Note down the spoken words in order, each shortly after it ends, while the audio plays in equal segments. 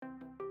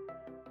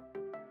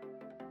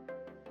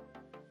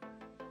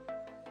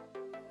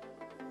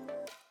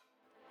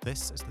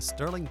This is the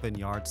Stirling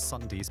Vineyard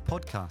Sundays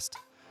podcast.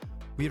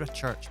 We're a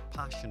church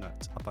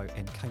passionate about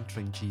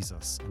encountering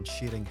Jesus and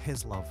sharing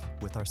his love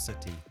with our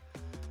city.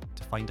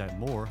 To find out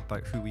more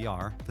about who we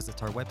are,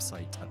 visit our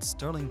website at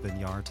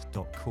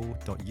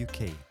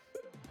stirlingvineyard.co.uk.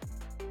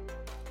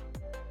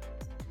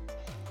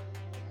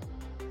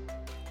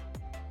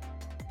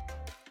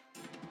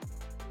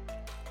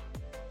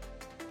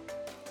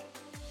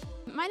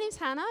 My name's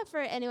Hannah. For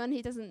anyone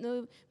who doesn't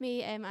know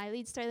me, I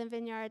lead Stirling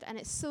Vineyard, and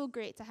it's so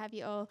great to have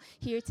you all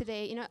here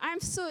today.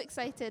 I'm so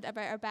excited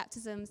about our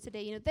baptisms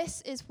today.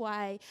 This is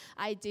why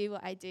I do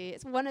what I do.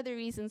 It's one of the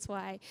reasons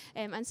why.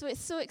 And so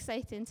it's so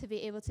exciting to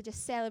be able to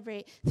just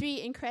celebrate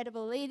three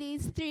incredible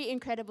ladies, three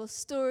incredible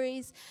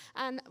stories.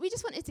 And we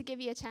just wanted to give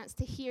you a chance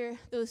to hear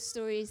those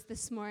stories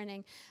this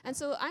morning. And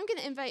so I'm going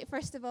to invite,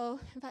 first of all,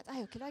 in fact,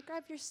 could I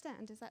grab your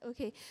stand? Is that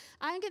okay?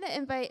 I'm going to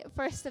invite,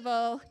 first of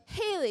all,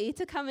 Hayley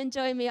to come and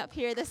join me up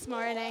here this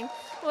morning.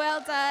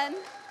 Well done.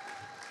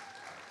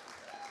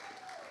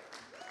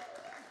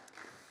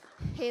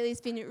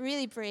 Hayley's been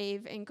really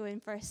brave in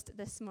going first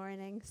this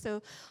morning.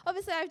 So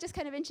obviously I've just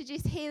kind of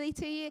introduced Hayley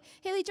to you.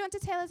 Hayley, do you want to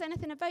tell us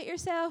anything about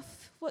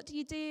yourself? What do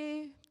you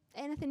do?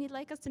 Anything you'd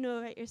like us to know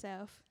about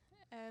yourself?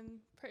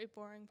 Pretty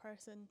boring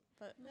person,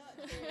 but Not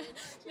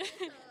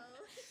true.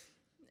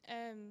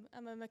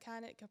 I'm a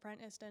mechanic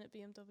apprentice down at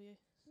BMW.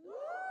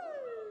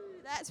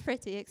 That's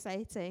pretty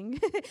exciting.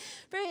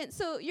 Brilliant.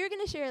 So you're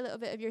going to share a little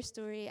bit of your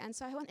story. And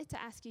so I wanted to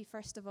ask you,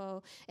 first of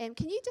all,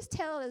 can you just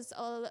tell us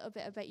all a little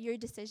bit about your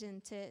decision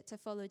to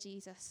follow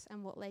Jesus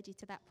and what led you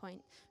to that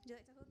point? Would you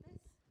like to hold this?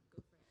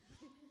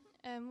 Go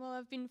for it. Well,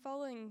 I've been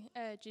following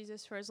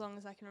Jesus for as long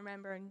as I can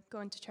remember and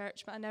going to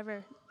church, but I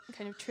never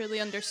kind of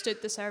truly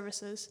understood the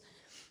services.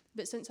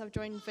 But since I've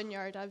joined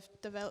Vineyard, I've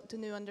developed a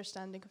new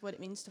understanding of what it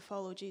means to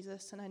follow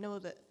Jesus. And I know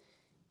that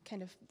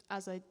kind of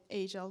as I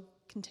age, I'll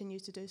continue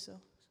to do so.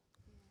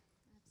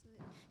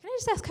 Can I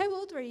just ask, how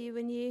old were you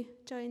when you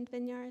joined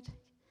Vineyard?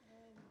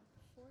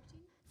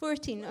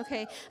 14,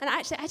 okay. And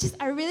actually,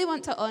 I really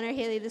want to honour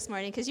Hayley this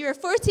morning because you were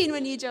 14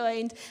 when you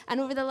joined, and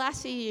over the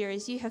last few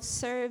years, you have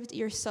served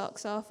your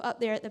socks off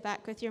up there at the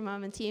back with your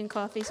mum and tea and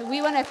coffee. So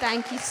we want to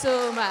thank you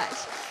so much.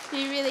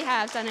 You really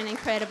have done an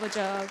incredible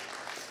job.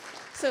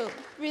 So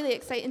really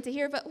exciting to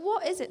hear. But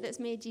what is it that's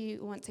made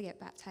you want to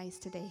get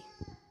baptised today?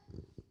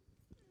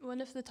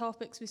 One of the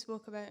topics we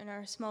spoke about in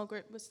our small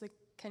group was the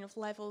kind of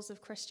levels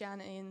of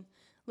Christianity, and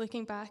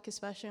looking back,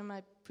 especially in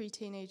my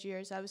pre-teenage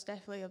years, I was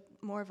definitely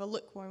more of a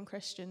lukewarm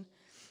Christian.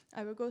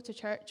 I would go to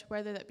church,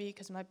 whether that be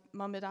because my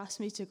mum had asked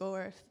me to go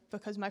or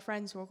because my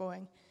friends were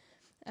going.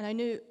 And I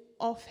knew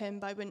of him,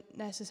 but I wouldn't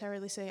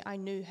necessarily say I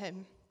knew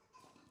him.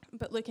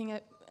 But looking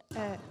at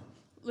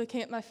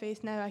my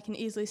faith now, I can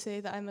easily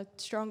say that I'm a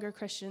stronger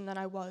Christian than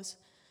I was.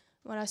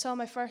 When I saw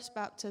my first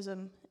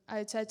baptism, I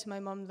had said to my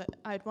mum that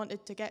I had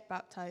wanted to get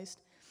baptised.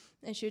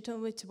 And she had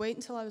told me to wait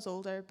until I was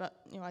older, but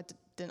I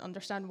didn't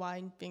understand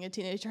why, being a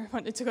teenager, I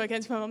wanted to go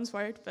against my mum's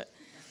word. But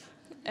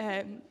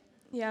I'm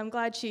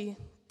glad she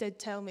did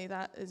tell me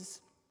that,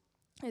 as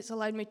it's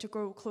allowed me to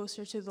grow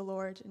closer to the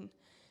Lord. And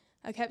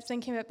I kept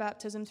thinking about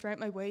baptism throughout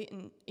my wait,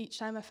 and each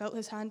time I felt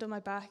his hand on my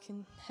back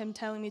and him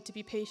telling me to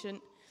be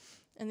patient.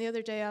 And the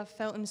other day I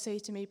felt him say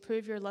to me,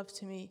 "Prove your love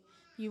to me.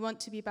 You want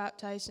to be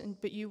baptized,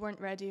 but you weren't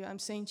ready. I'm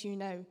saying to you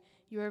now,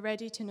 you are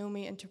ready to know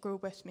me and to grow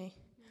with me."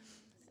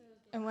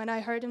 And when I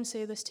heard him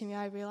say this to me,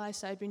 I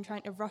realized I'd been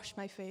trying to rush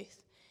my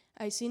faith.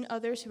 I'd seen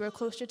others who were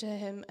closer to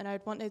him, and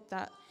I'd wanted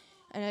that,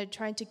 and I'd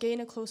tried to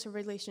gain a closer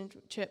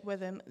relationship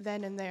with him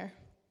then and there.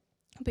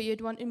 But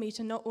you'd wanted me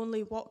to not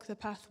only walk the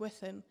path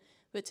with him,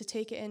 but to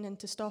take it in and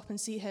to stop and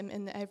see him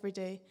in the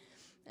everyday,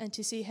 and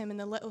to see him in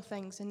the little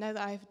things. And now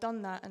that I've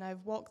done that and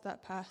I've walked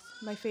that path,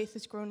 my faith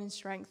has grown and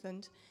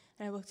strengthened,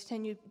 and I will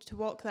continue to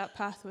walk that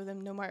path with him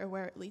no matter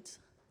where it leads.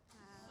 Wow,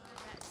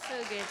 that's so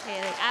good,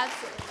 Hayley.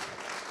 Absolutely.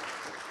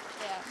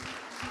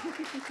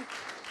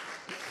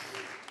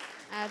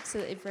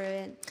 Absolutely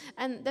brilliant.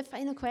 And the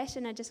final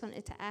question I just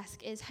wanted to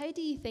ask is, how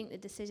do you think the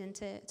decision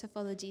to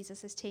follow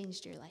Jesus has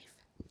changed your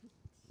life?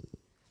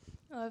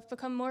 Well, I've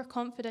become more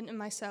confident in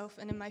myself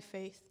and in my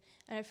faith,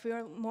 and I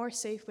feel more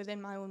safe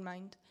within my own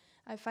mind.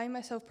 I find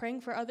myself praying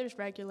for others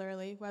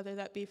regularly, whether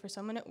that be for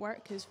someone at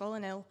work who's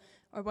fallen ill,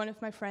 or one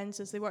of my friends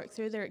as they work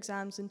through their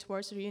exams and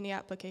towards their uni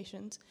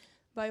applications.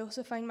 But I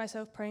also find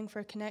myself praying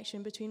for a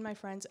connection between my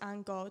friends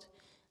and God,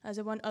 as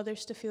I want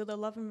others to feel the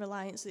love and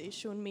reliance that he's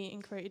shown me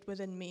and created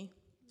within me.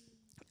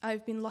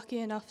 I've been lucky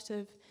enough to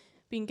have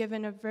been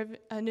given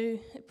a new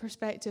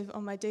perspective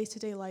on my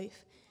day-to-day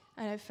life,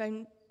 and I've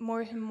found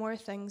more and more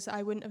things that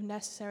I wouldn't have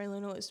necessarily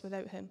noticed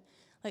without him,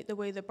 like the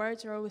way the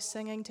birds are always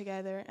singing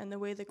together and the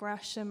way the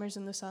grass shimmers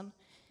in the sun.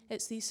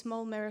 It's these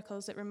small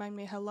miracles that remind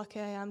me how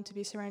lucky I am to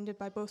be surrounded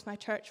by both my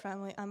church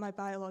family and my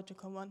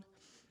biological one.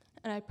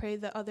 And I pray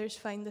that others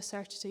find the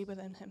certainty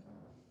within him.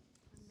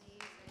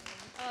 Amazing.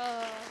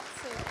 Oh,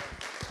 so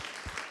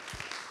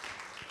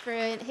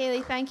Brilliant.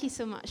 Hayley, thank you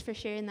so much for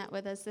sharing that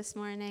with us this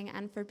morning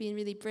and for being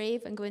really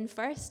brave and going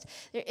first.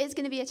 There is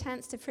going to be a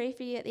chance to pray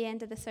for you at the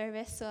end of the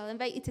service, so I'll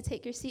invite you to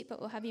take your seat, but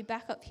we'll have you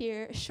back up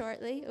here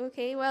shortly.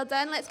 Okay, well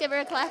done. Let's give her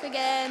a clap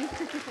again.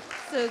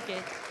 So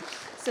good.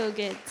 So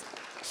good.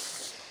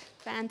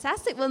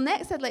 Fantastic. Well,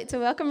 next I'd like to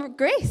welcome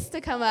Grace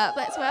to come up.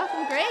 Let's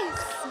welcome Grace.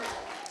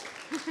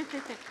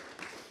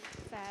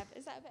 Fab.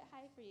 Is that a bit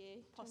high for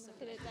you? Possibly.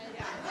 Put it down.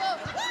 Yeah.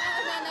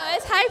 No.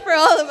 It's high for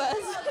all of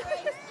us.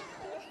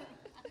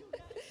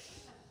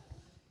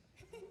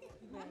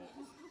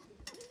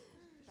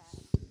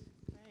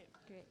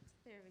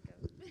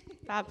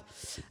 Fab.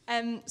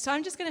 So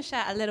I'm just going to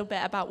share a little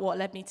bit about what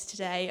led me to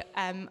today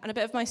and a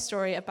bit of my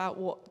story about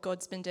what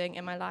God's been doing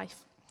in my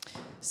life.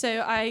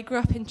 So I grew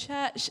up in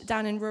church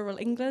down in rural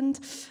England,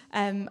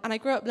 and I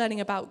grew up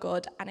learning about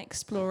God and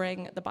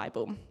exploring the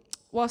Bible.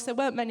 Whilst there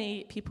weren't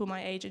many people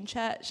my age in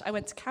church, I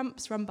went to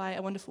camps run by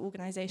a wonderful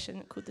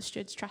organisation called the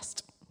Stewards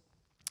Trust.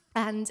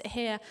 And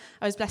here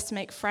I was blessed to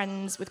make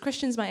friends with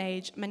Christians my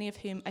age, many of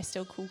whom I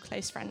still call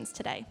close friends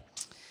today.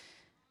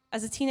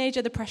 As a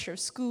teenager, the pressure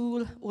of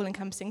school,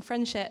 all-encompassing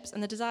friendships,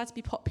 and the desire to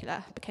be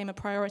popular became a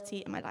priority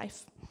in my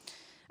life.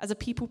 As a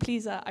people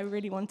pleaser, I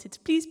really wanted to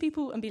please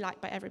people and be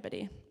liked by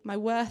everybody. My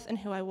worth and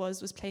who I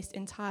was placed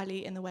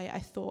entirely in the way I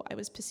thought I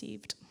was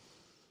perceived.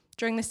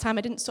 During this time,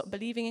 I didn't stop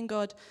believing in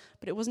God,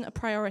 but it wasn't a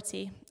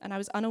priority, and I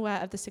was unaware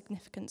of the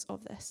significance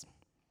of this.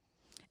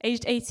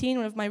 Aged 18,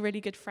 one of my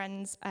really good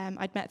friends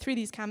I'd met through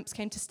these camps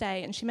came to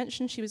stay, and she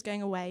mentioned she was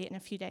going away in a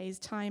few days'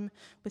 time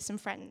with some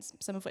friends,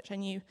 some of which I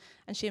knew,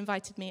 and she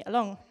invited me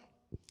along.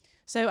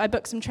 So I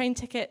booked some train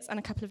tickets, and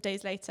a couple of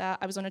days later,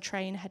 I was on a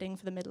train heading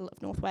for the middle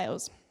of North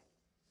Wales.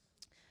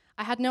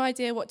 I had no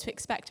idea what to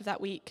expect of that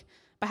week,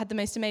 but I had the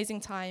most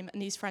amazing time,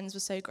 and these friends were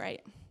so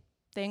great.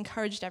 They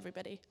encouraged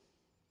everybody.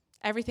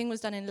 Everything was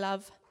done in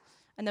love,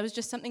 and there was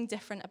just something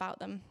different about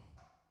them.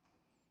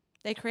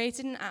 They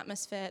created an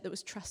atmosphere that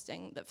was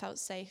trusting, that felt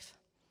safe.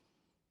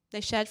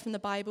 They shared from the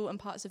Bible and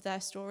parts of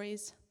their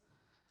stories.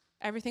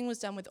 Everything was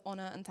done with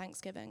honor and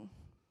thanksgiving.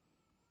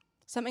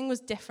 Something was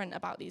different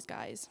about these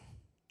guys.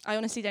 I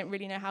honestly don't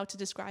really know how to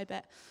describe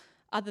it,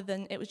 other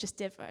than it was just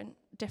different,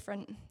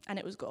 and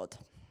it was God.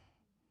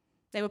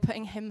 They were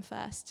putting him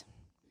first.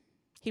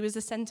 He was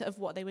the center of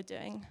what they were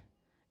doing.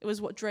 It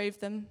was what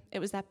drove them. It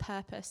was their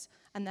purpose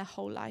and their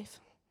whole life.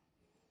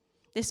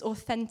 This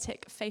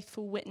authentic,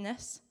 faithful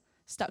witness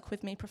stuck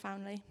with me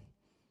profoundly.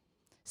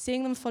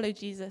 Seeing them follow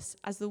Jesus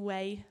as the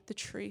way, the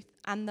truth,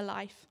 and the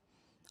life,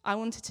 I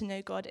wanted to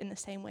know God in the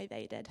same way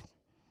they did.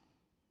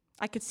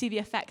 I could see the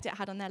effect it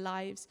had on their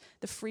lives,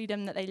 the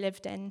freedom that they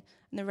lived in,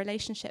 and the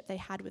relationship they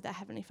had with their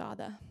Heavenly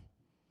Father.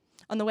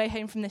 On the way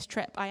home from this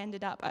trip, I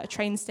ended up at a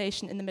train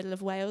station in the middle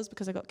of Wales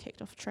because I got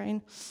kicked off a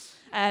train,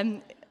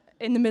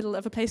 in the middle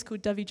of a place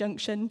called Dovey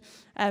Junction,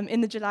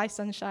 in the July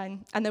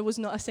sunshine, and there was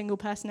not a single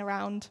person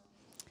around.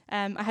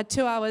 I had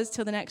 2 hours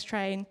till the next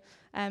train,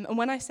 and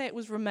when I say it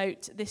was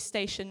remote, this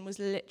station was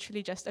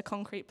literally just a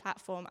concrete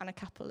platform and a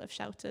couple of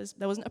shelters.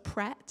 There wasn't a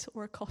Pret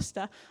or a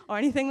Costa or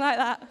anything like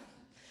that.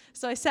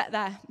 So I sat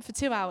there for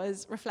 2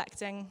 hours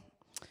reflecting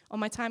on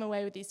my time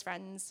away with these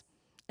friends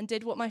and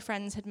did what my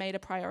friends had made a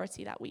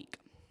priority that week.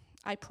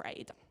 I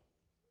prayed.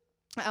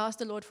 I asked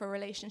the Lord for a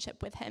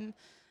relationship with him,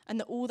 and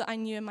that all that I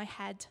knew in my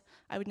head,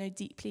 I would know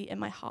deeply in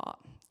my heart,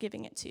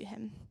 giving it to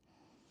him.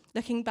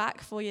 Looking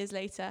back 4 years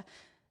later,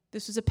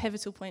 this was a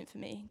pivotal point for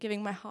me,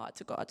 giving my heart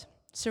to God,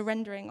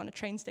 surrendering on a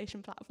train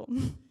station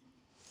platform.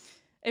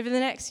 Over the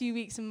next few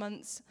weeks and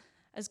months,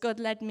 as God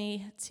led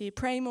me to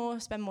pray more,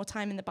 spend more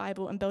time in the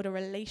Bible, and build a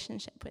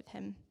relationship with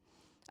him,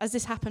 as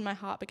this happened, my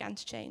heart began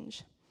to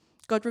change.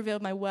 God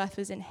revealed my worth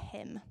was in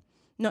him,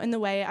 not in the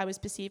way I was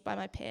perceived by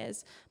my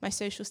peers, my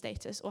social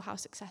status, or how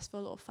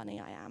successful or funny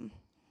I am.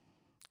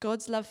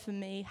 God's love for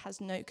me has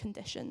no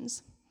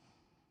conditions.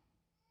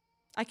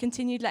 I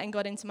continued letting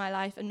God into my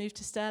life and moved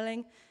to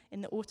Stirling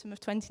in the autumn of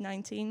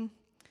 2019.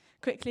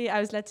 Quickly, I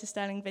was led to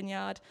Stirling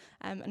Vineyard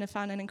and have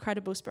found an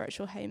incredible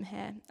spiritual home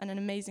here and an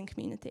amazing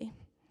community.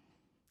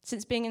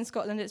 Since being in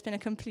Scotland, it's been a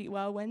complete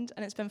whirlwind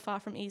and it's been far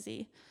from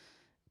easy.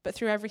 But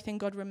through everything,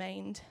 God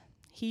remained.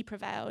 He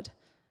prevailed.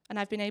 And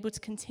I've been able to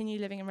continue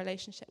living in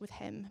relationship with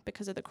him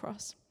because of the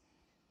cross.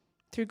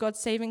 Through God's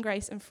saving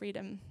grace and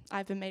freedom,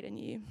 I've been made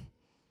anew.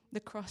 The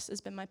cross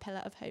has been my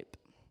pillar of hope.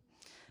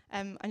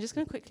 I'm just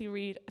going to quickly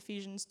read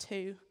Ephesians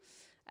 2,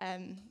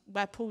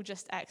 where Paul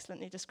just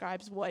excellently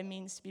describes what it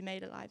means to be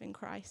made alive in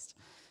Christ.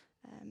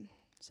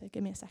 So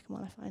give me a second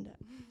while I find it.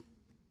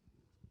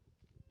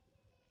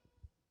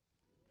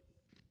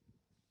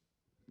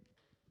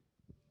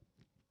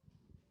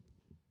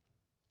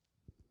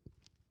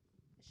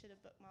 I should have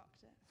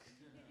bookmarked it.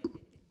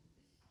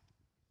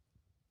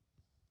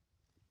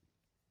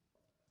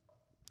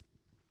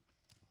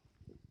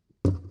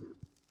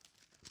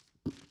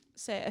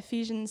 So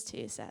Ephesians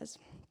 2 says,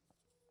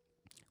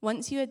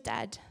 "Once you were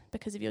dead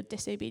because of your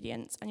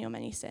disobedience and your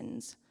many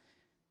sins,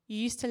 you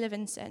used to live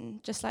in sin,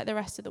 just like the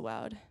rest of the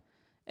world,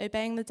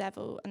 obeying the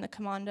devil and the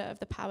commander of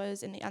the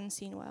powers in the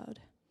unseen world.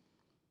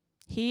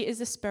 He is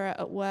the Spirit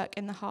at work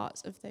in the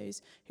hearts of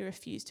those who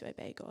refuse to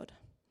obey God.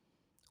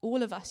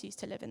 All of us used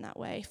to live in that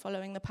way,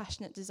 following the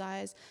passionate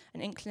desires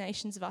and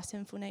inclinations of our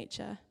sinful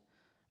nature.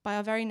 By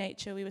our very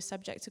nature, we were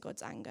subject to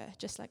God's anger,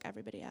 just like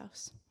everybody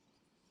else.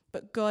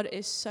 But God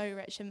is so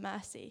rich in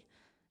mercy,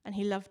 and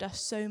he loved us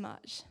so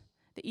much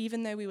that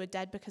even though we were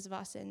dead because of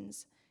our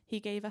sins, he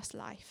gave us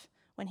life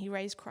when he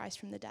raised Christ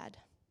from the dead.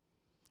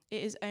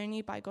 It is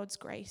only by God's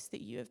grace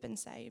that you have been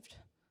saved.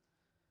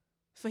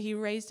 For he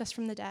raised us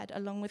from the dead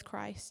along with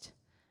Christ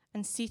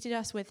and seated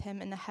us with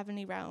him in the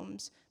heavenly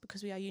realms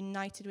because we are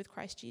united with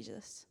Christ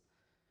Jesus.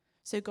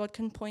 So God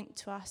can point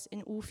to us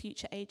in all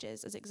future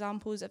ages as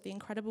examples of the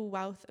incredible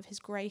wealth of his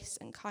grace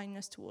and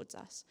kindness towards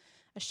us,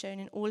 as shown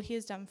in all he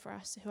has done for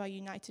us who are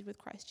united with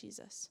Christ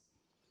Jesus.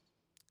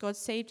 God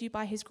saved you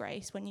by his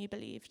grace when you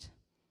believed.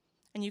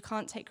 And you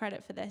can't take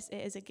credit for this. It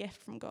is a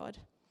gift from God.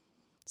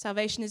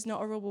 Salvation is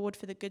not a reward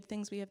for the good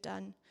things we have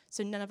done,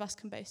 so none of us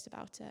can boast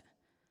about it.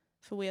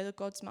 For we are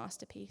God's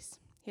masterpiece.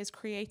 He has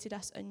created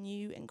us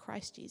anew in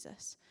Christ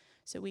Jesus,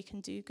 so we can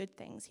do good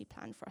things he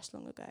planned for us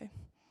long ago.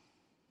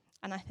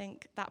 And I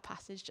think that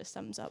passage just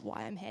sums up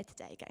why I'm here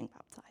today getting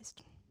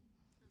baptised.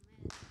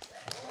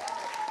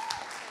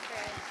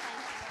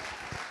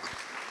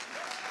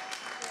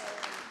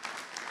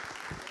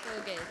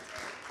 So good.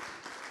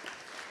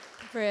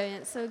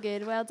 Brilliant, so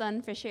good. Well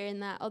done for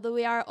sharing that. Although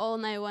we are all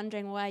now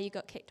wondering why you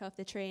got kicked off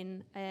the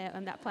train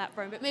on that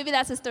platform, but maybe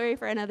that's a story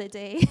for another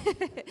day.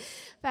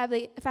 Fab.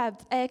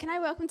 Can I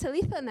welcome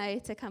Talitha now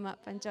to come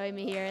up and join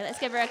me here? Let's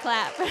give her a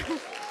clap.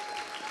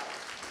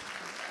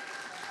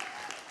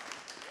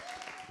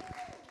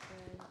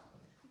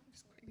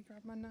 Just quickly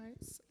grab my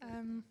notes.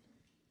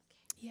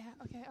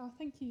 Okay. Oh,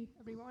 thank you,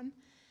 everyone.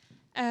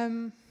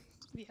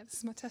 This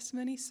is my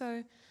testimony.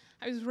 So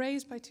I was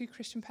raised by two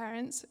Christian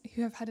parents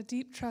who have had a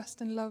deep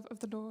trust and love of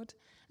the Lord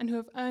and who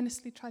have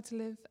earnestly tried to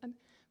live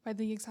by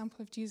the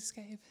example of Jesus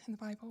gave in the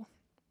Bible.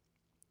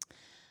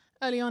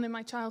 Early on in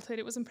my childhood,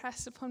 it was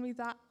impressed upon me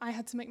that I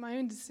had to make my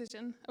own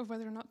decision of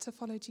whether or not to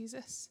follow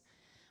Jesus.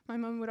 My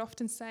mum would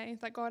often say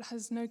that God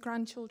has no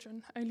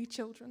grandchildren, only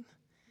children.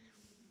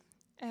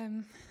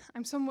 I'm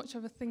somewhat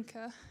of a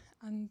thinker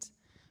and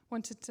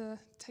wanted to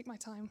take my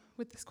time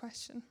with this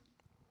question.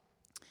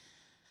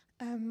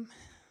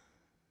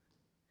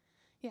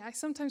 I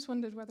sometimes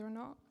wondered whether or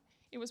not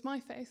it was my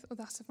faith or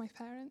that of my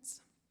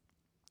parents.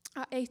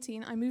 At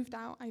 18, I moved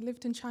out. I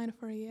lived in China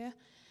for a year,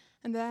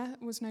 and there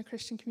was no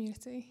Christian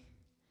community.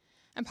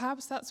 And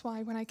perhaps that's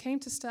why when I came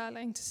to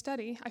Stirling to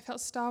study, I felt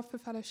starved for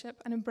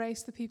fellowship and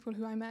embraced the people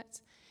who I met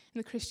in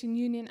the Christian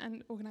Union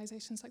and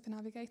organisations like the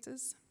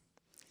Navigators.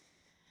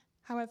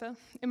 However,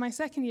 in my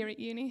second year at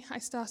uni, I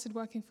started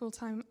working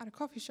full-time at a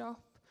coffee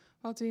shop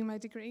while doing my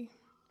degree.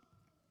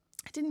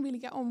 I didn't really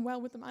get on well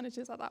with the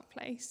managers at that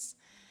place,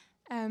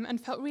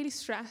 and felt really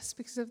stressed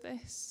because of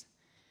this.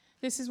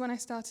 This is when I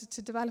started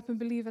to develop and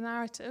believe a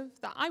narrative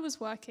that I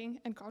was working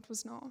and God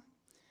was not.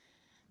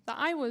 That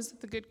I was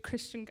the good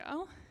Christian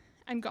girl,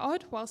 and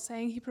God, while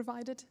saying he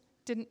provided,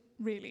 didn't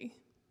really.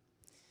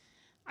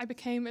 I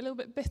became a little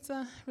bit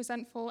bitter,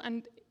 resentful,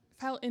 and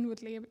felt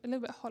inwardly a little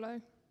bit hollow.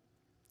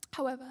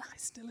 However, I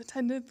still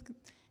attended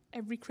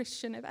every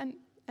Christian event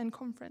and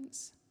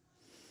conference.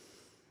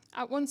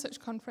 At one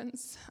such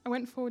conference, I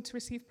went forward to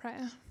receive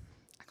prayer.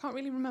 I can't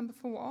really remember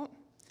for what,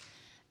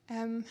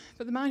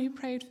 but the man who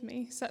prayed for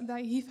me said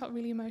that he felt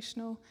really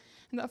emotional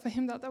and that for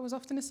him that was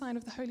often a sign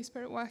of the Holy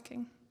Spirit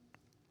working.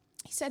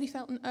 He said he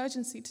felt an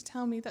urgency to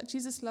tell me that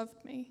Jesus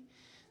loved me.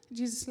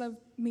 Jesus loved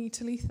me,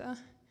 Talitha.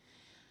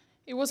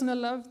 It wasn't a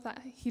love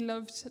that he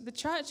loved the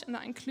church and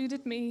that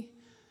included me,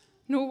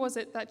 nor was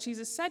it that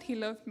Jesus said he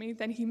loved me,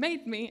 then he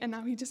made me, and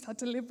now he just had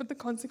to live with the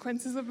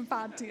consequences of a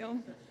bad deal.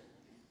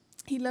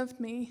 He loved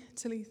me,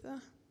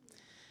 Talitha.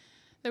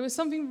 There was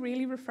something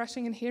really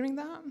refreshing in hearing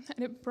that,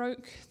 and it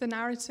broke the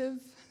narrative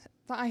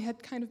that I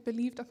had kind of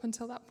believed up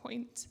until that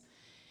point.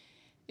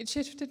 It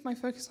shifted my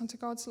focus onto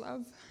God's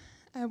love,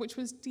 which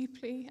was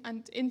deeply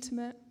and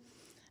intimate,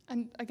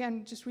 and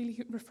again, just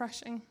really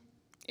refreshing.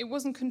 It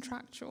wasn't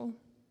contractual.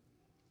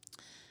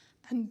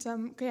 And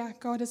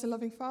God is a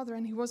loving father,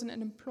 and he wasn't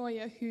an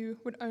employer who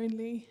would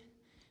only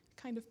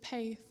kind of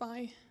pay if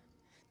I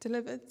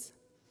delivered.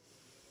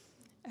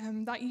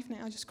 That evening,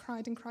 I just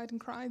cried and cried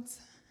and cried.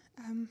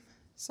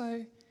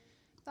 So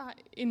that,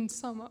 in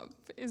sum up,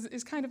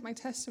 is kind of my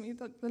testimony,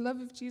 that the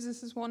love of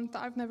Jesus is one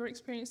that I've never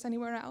experienced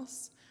anywhere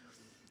else.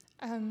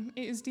 It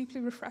is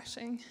deeply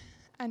refreshing,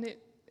 and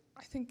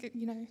I think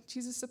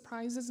Jesus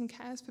surprises and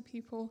cares for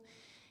people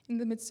in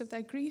the midst of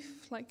their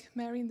grief, like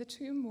Mary in the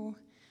tomb, or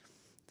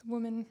the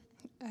woman,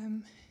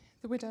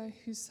 the widow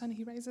whose son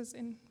he raises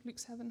in Luke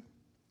 7.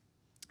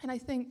 And I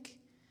think,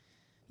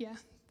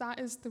 that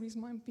is the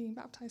reason why I'm being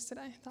baptized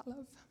today, that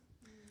love.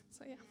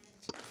 So, yeah.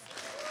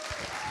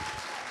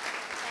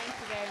 Thank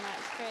you very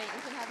much. Great.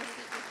 You can have a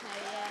seat just now,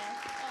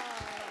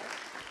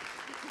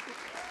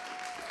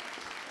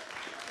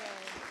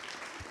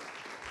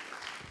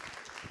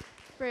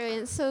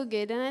 Brilliant, so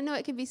good. And I know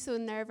it can be so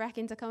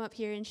nerve-wracking to come up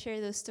here and share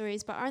those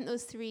stories, but aren't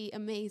those three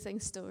amazing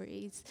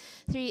stories?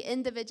 Three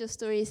individual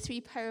stories,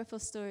 three powerful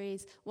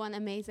stories, one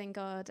amazing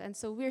God. And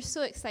so we're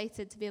so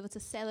excited to be able to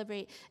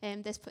celebrate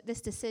this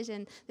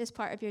decision, this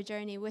part of your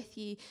journey with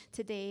you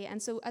today.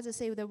 And so, as I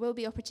say, there will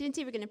be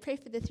opportunity. We're going to pray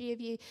for the three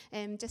of you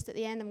just at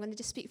the end. I'm going to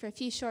just speak for a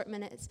few short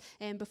minutes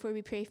before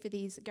we pray for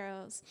these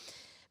girls.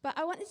 But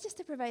I wanted just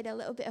to provide a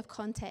little bit of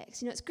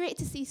context. You know, it's great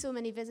to see so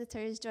many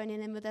visitors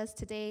joining in with us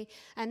today.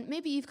 And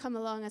maybe you've come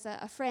along as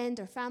a friend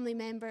or family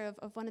member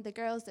of one of the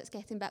girls that's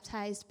getting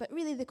baptized. But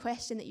really the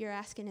question that you're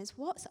asking is,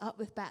 what's up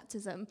with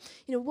baptism?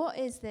 You know, what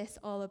is this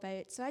all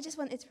about? So I just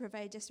wanted to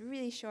provide just a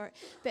really short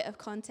bit of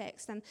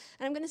context. And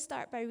I'm going to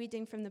start by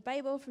reading from the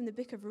Bible, from the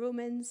book of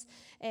Romans.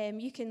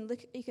 You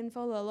can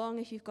follow along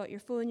if you've got your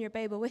phone, your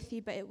Bible with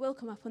you, but it will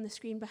come up on the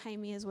screen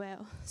behind me as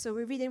well. So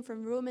we're reading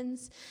from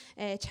Romans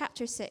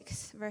chapter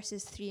 6,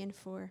 verses 3 and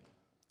 4.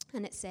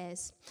 And it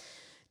says,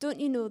 "Don't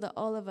you know that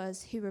all of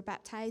us who were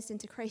baptized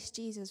into Christ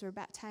Jesus were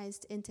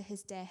baptized into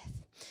his death?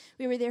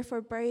 We were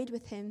therefore buried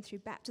with him through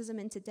baptism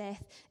into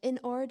death, in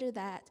order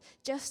that,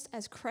 just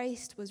as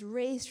Christ was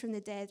raised from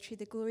the dead through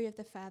the glory of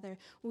the Father,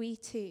 we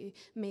too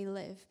may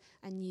live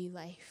a new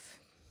life."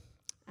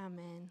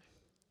 Amen.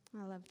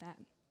 I love that.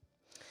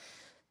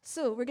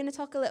 So we're going to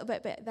talk a little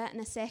bit about that in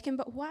a second,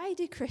 but why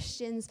do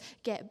Christians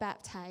get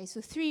baptized?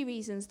 So 3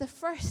 reasons. The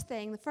first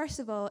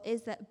of all,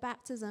 is that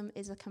baptism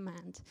is a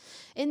command.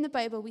 In the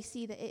Bible, we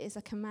see that it is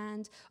a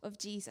command of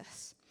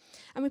Jesus.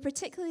 And we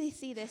particularly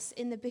see this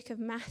in the book of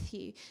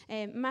Matthew.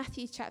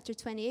 Matthew chapter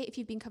 28, if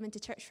you've been coming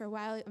to church for a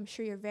while, I'm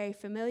sure you're very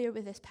familiar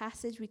with this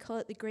passage. We call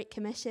it the Great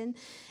Commission.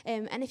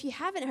 And if you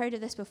haven't heard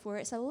of this before,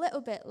 it's a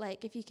little bit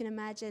like, if you can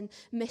imagine,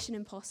 Mission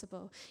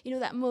Impossible. You know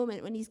that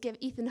moment when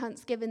Ethan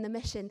Hunt's given the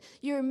mission,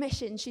 your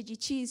mission, should you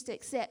choose to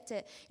accept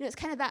it. You know, it's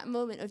kind of that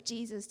moment of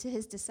Jesus to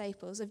his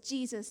disciples, of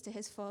Jesus to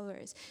his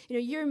followers. You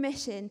know, your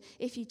mission,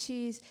 if you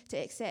choose to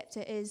accept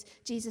it, is,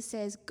 Jesus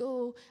says,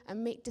 "Go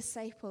and make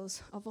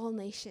disciples of all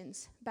nations,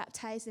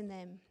 baptizing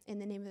them in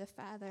the name of the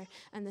Father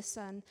and the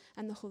Son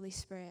and the Holy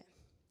Spirit."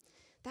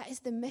 That is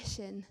the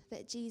mission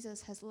that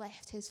Jesus has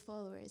left his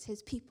followers,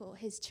 his people,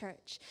 his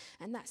church.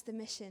 And that's the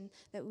mission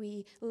that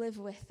we live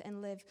with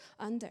and live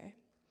under.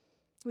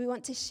 We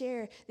want to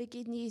share the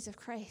good news of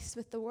Christ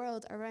with the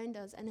world around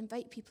us and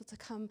invite people to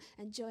come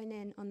and join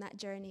in on that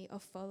journey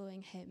of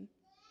following him.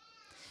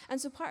 And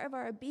so part of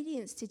our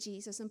obedience to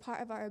Jesus and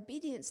part of our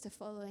obedience to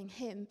following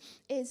him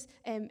is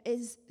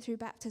through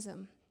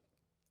baptism.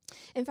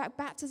 In fact,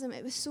 baptism,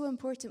 it was so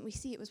important. We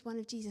see it was one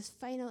of Jesus'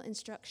 final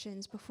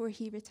instructions before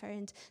he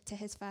returned to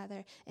his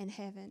Father in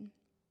heaven.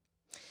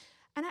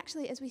 And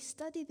actually, as we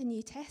study the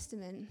New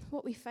Testament,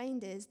 what we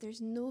find is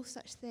there's no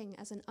such thing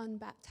as an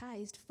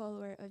unbaptized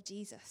follower of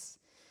Jesus.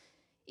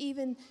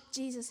 Even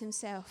Jesus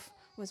himself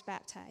was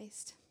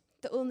baptized.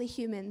 The only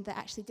human that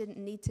actually didn't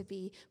need to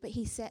be, but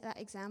he set that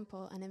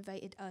example and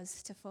invited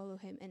us to follow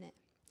him in it.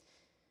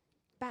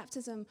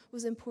 Baptism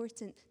was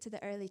important to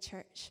the early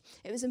church.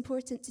 It was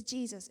important to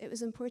Jesus. It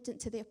was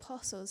important to the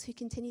apostles who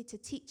continued to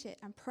teach it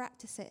and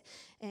practice it.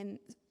 And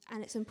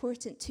it's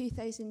important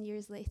 2,000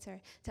 years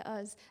later to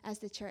us as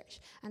the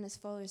church and as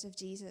followers of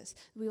Jesus.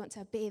 We want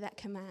to obey that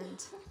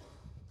command.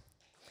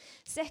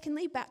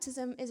 Secondly,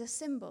 baptism is a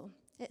symbol.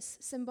 It's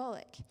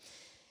symbolic.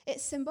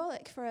 It's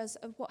symbolic for us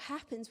of what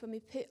happens when we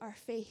put our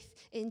faith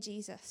in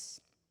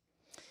Jesus.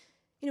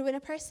 You know, when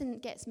a person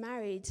gets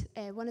married,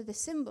 one of the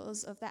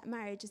symbols of that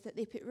marriage is that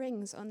they put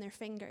rings on their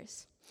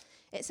fingers.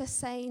 It's a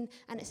sign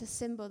and it's a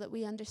symbol that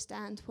we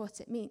understand what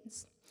it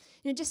means.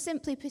 You know, just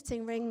simply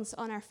putting rings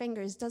on our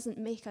fingers doesn't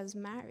make us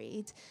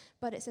married,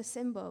 but it's a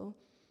symbol.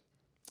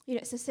 You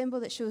know, it's a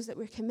symbol that shows that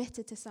we're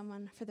committed to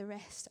someone for the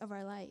rest of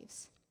our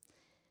lives.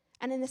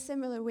 And in a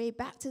similar way,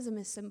 baptism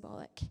is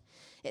symbolic.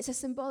 It's a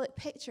symbolic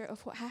picture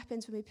of what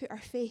happens when we put our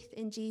faith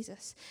in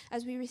Jesus,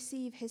 as we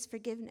receive his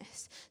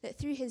forgiveness, that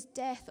through his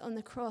death on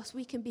the cross,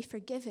 we can be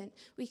forgiven,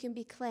 we can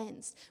be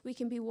cleansed, we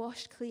can be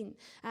washed clean.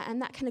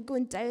 And that kind of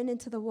going down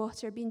into the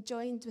water, being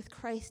joined with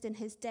Christ in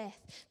his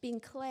death, being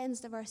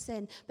cleansed of our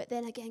sin, but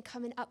then again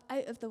coming up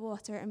out of the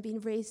water and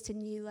being raised to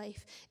new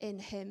life in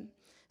him.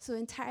 So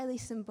entirely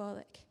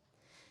symbolic.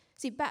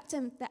 See,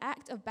 the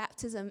act of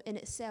baptism in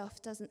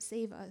itself doesn't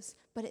save us,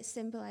 but it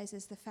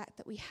symbolizes the fact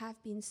that we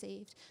have been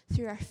saved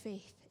through our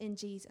faith in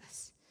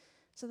Jesus.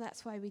 So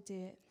that's why we do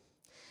it.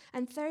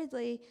 And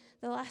thirdly,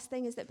 the last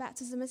thing is that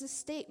baptism is a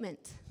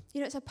statement. You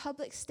know, it's a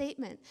public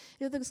statement.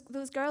 You know,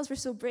 those girls were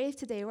so brave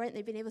today, weren't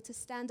they, being able to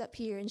stand up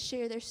here and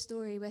share their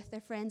story with their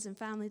friends and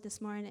family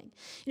this morning.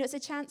 You know, it's a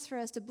chance for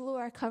us to blow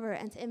our cover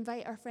and to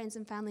invite our friends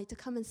and family to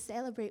come and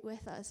celebrate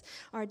with us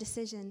our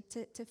decision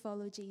to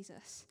follow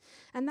Jesus.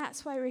 And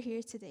that's why we're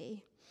here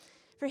today.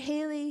 For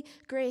Haley,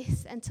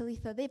 Grace, and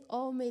Talitha, they've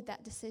all made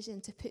that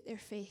decision to put their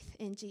faith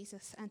in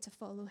Jesus and to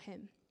follow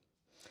him.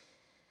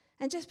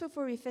 And just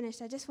before we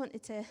finish, I just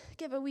wanted to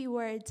give a wee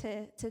word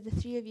to the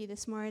three of you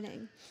this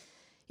morning.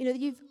 You know,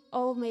 you've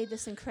all made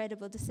this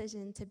incredible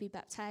decision to be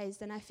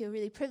baptized, and I feel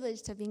really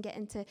privileged to have been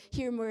getting to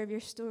hear more of your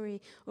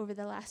story over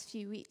the last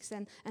few weeks,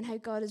 and how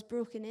God has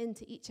broken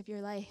into each of your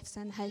lives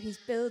and how he's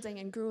building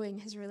and growing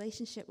his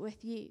relationship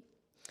with you.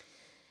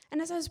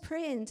 And as I was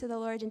praying to the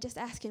Lord and just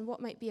asking what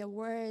might be a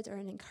word or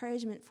an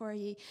encouragement for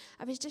you,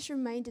 I was just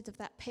reminded of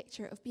that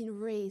picture of being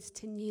raised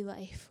to new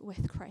life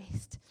with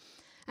Christ.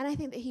 And I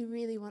think that he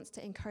really wants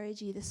to encourage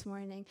you this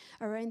morning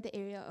around the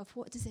area of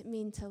what does it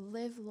mean to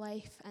live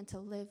life and to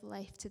live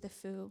life to the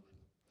full.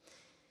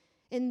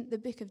 In the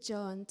book of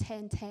John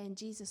 10:10,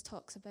 Jesus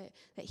talks about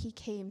that he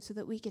came so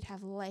that we could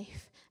have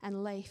life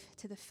and life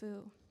to the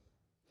full.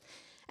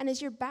 And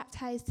as you're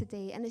baptized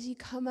today, and as you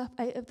come up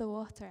out of the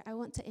water, I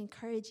want to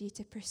encourage you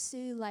to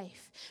pursue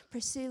life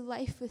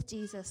with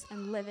Jesus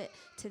and live it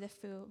to the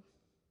full.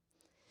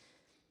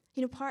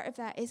 You know, part of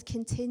that is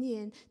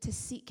continuing to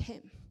seek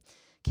him,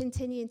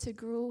 continuing to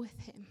grow with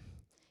him,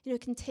 you know,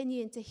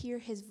 continuing to hear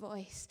his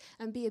voice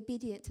and be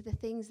obedient to the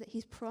things that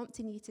he's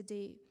prompting you to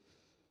do.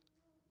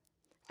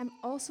 And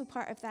also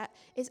part of that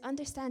is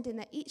understanding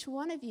that each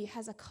one of you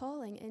has a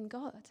calling in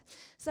God,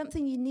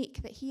 something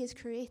unique that he has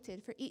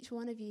created for each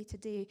one of you to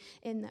do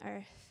in the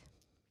earth.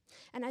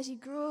 And as you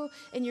grow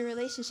in your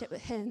relationship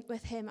with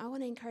him, I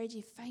want to encourage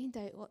you, find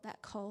out what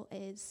that call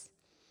is.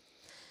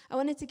 I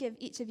wanted to give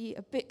each of you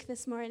a book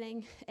this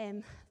morning.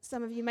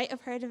 Some of you might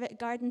have heard of it,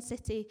 Garden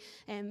City,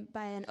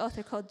 by an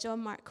author called John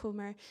Mark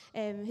Comer,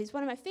 who's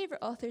one of my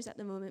favorite authors at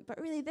the moment.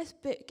 But really, this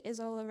book is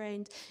all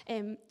around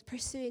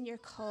pursuing your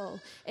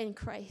call in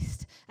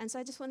Christ. And so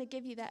I just want to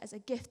give you that as a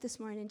gift this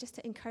morning, just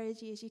to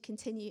encourage you as you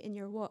continue in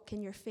your walk,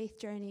 in your faith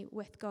journey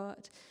with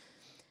God.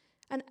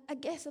 And I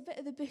guess a bit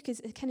of the book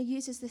it kind of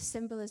uses this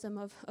symbolism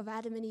of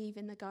Adam and Eve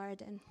in the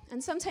garden.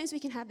 And sometimes we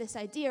can have this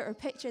idea or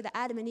picture that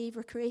Adam and Eve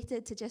were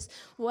created to just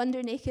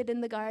wander naked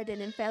in the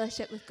garden in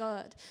fellowship with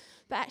God.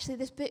 But actually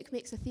this book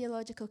makes a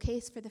theological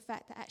case for the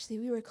fact that actually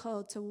we were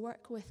called to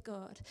work with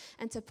God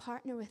and to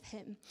partner with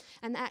him.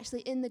 And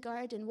actually in the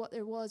garden what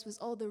there was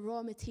all the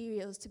raw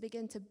materials to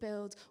begin to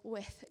build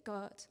with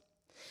God.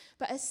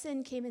 But as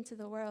sin came into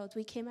the world,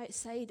 we came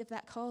outside of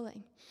that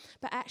calling.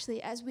 But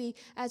actually, as we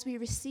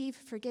receive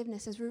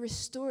forgiveness, as we're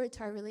restored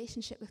to our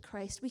relationship with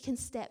Christ, we can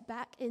step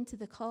back into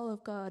the call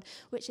of God,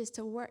 which is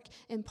to work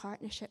in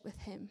partnership with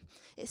him.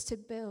 It's to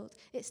build,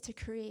 it's to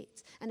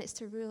create, and it's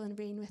to rule and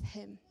reign with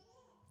him.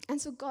 And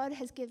so God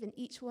has given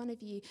each one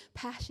of you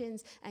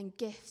passions and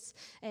gifts.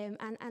 And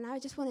I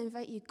just want to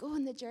invite you, go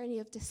on the journey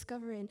of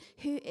discovering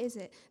who is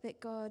it that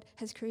God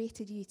has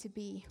created you to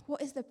be?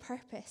 What is the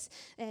purpose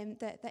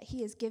that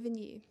he has given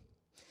you?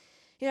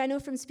 You know, I know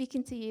from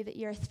speaking to you that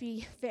you're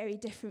three very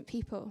different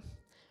people.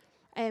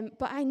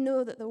 But I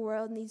know that the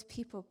world needs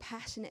people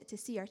passionate to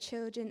see our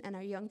children and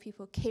our young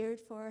people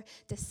cared for,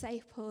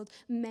 discipled,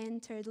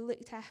 mentored,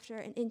 looked after,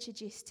 and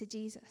introduced to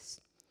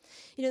Jesus.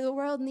 You know, the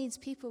world needs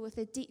people with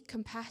a deep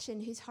compassion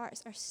whose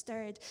hearts are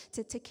stirred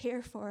to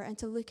care for and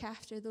to look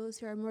after those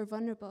who are more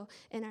vulnerable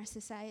in our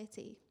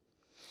society.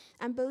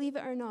 And believe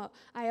it or not,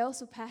 I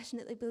also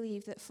passionately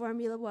believe that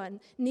Formula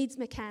One needs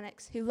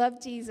mechanics who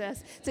love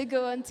Jesus to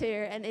go on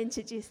tour and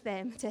introduce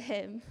them to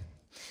him.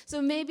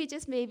 So maybe,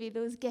 just maybe,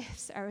 those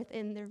gifts are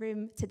within the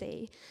room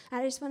today.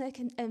 And I just want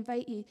to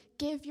invite you,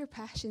 give your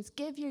passions,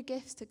 give your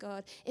gifts to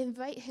God,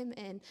 invite him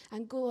in,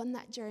 and go on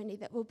that journey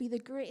that will be the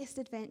greatest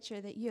adventure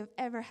that you have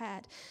ever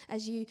had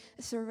as you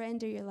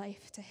surrender your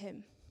life to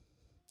him.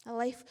 A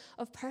life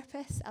of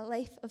purpose, a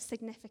life of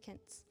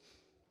significance,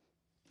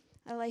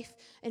 a life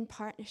in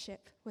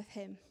partnership with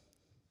him.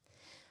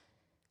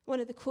 One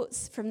of the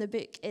quotes from the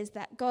book is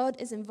that God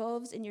is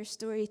involved in your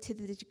story to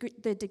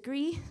the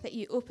degree that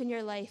you open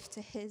your life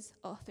to his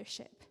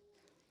authorship.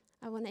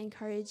 I want to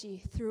encourage you,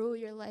 throw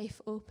your life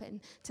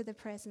open to the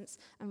presence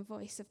and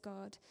voice of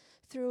God.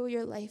 Throw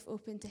your life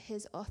open to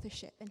his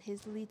authorship and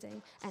his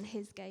leading and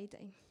his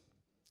guiding.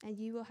 And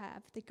you will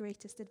have the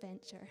greatest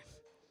adventure.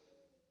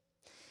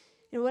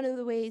 You know, one of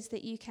the ways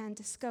that you can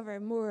discover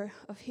more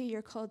of who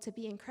you're called to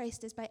be in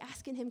Christ is by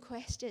asking him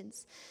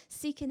questions,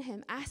 seeking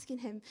him, asking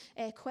him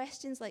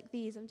questions like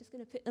these. I'm just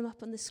going to put them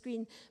up on the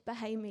screen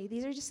behind me.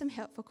 These are just some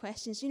helpful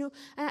questions, you know,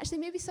 and actually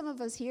maybe some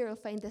of us here will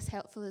find this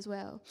helpful as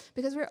well,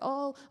 because we're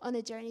all on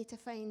a journey to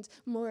find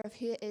more of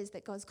who it is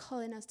that God's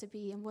calling us to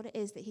be and what it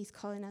is that he's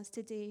calling us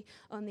to do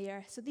on the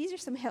earth. So these are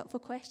some helpful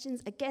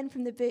questions, again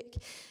from the book.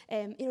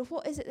 You know,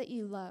 what is it that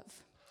you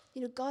love?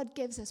 You know, God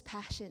gives us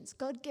passions.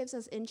 God gives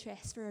us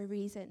interests for a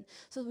reason.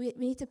 So we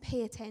need to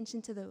pay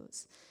attention to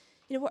those.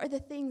 You know, what are the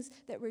things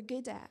that we're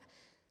good at?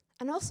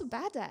 And also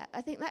bad at.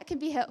 I think that can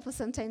be helpful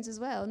sometimes as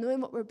well,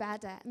 knowing what we're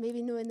bad at,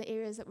 maybe knowing the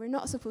areas that we're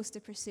not supposed to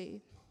pursue.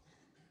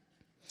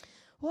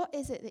 What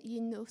is it that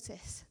you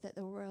notice that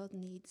the world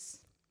needs?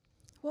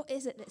 What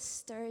is it that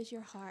stirs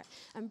your heart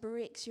and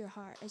breaks your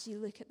heart as you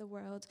look at the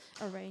world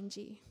around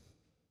you?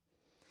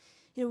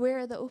 You know, where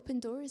are the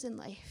open doors in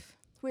life?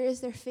 Where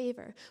is there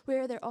favor? Where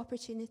are there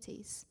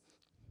opportunities?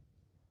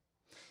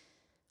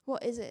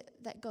 What is it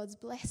that God's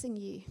blessing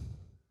you?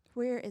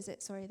 Where is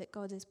it, that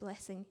God is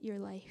blessing your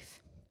life?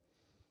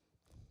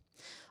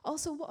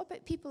 Also, what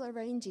about people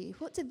around you?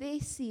 What do they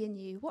see in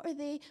you? What are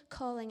they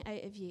calling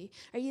out of you?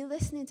 Are you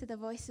listening to the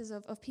voices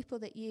of people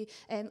that you,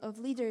 of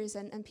leaders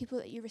and people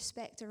that you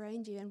respect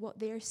around you and what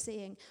they're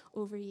saying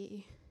over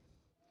you?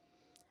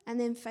 And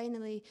then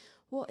finally,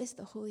 what is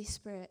the Holy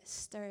Spirit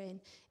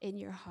stirring in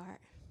your heart?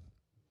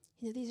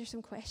 These are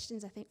some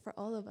questions I think for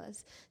all of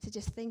us to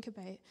just think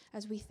about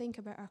as we think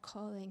about our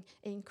calling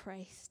in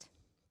Christ.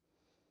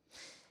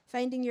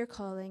 Finding your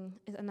calling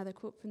is another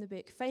quote from the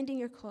book. Finding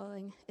your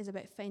calling is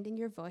about finding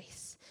your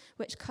voice,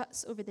 which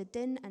cuts over the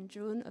din and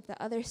drone of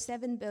the other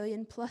 7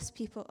 billion plus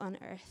people on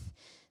earth,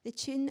 the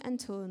tune and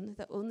tone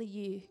that only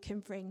you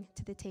can bring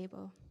to the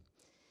table.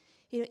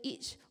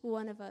 Each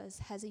one of us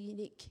has a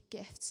unique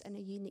gift and a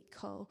unique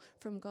call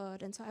from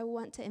God. And so I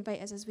want to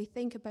invite us as we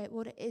think about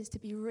what it is to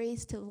be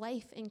raised to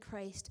life in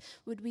Christ,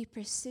 would we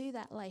pursue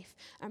that life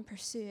and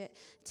pursue it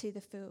to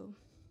the full?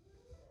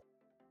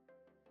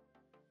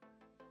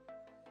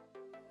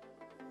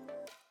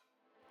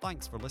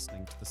 Thanks for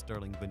listening to the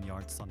Stirling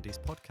Vineyard Sundays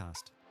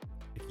podcast.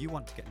 If you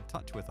want to get in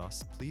touch with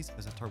us, please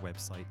visit our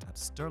website at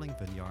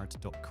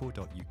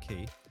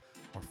stirlingvineyard.co.uk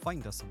or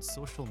find us on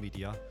social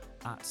media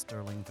at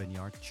Stirling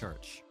Vineyard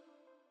Church.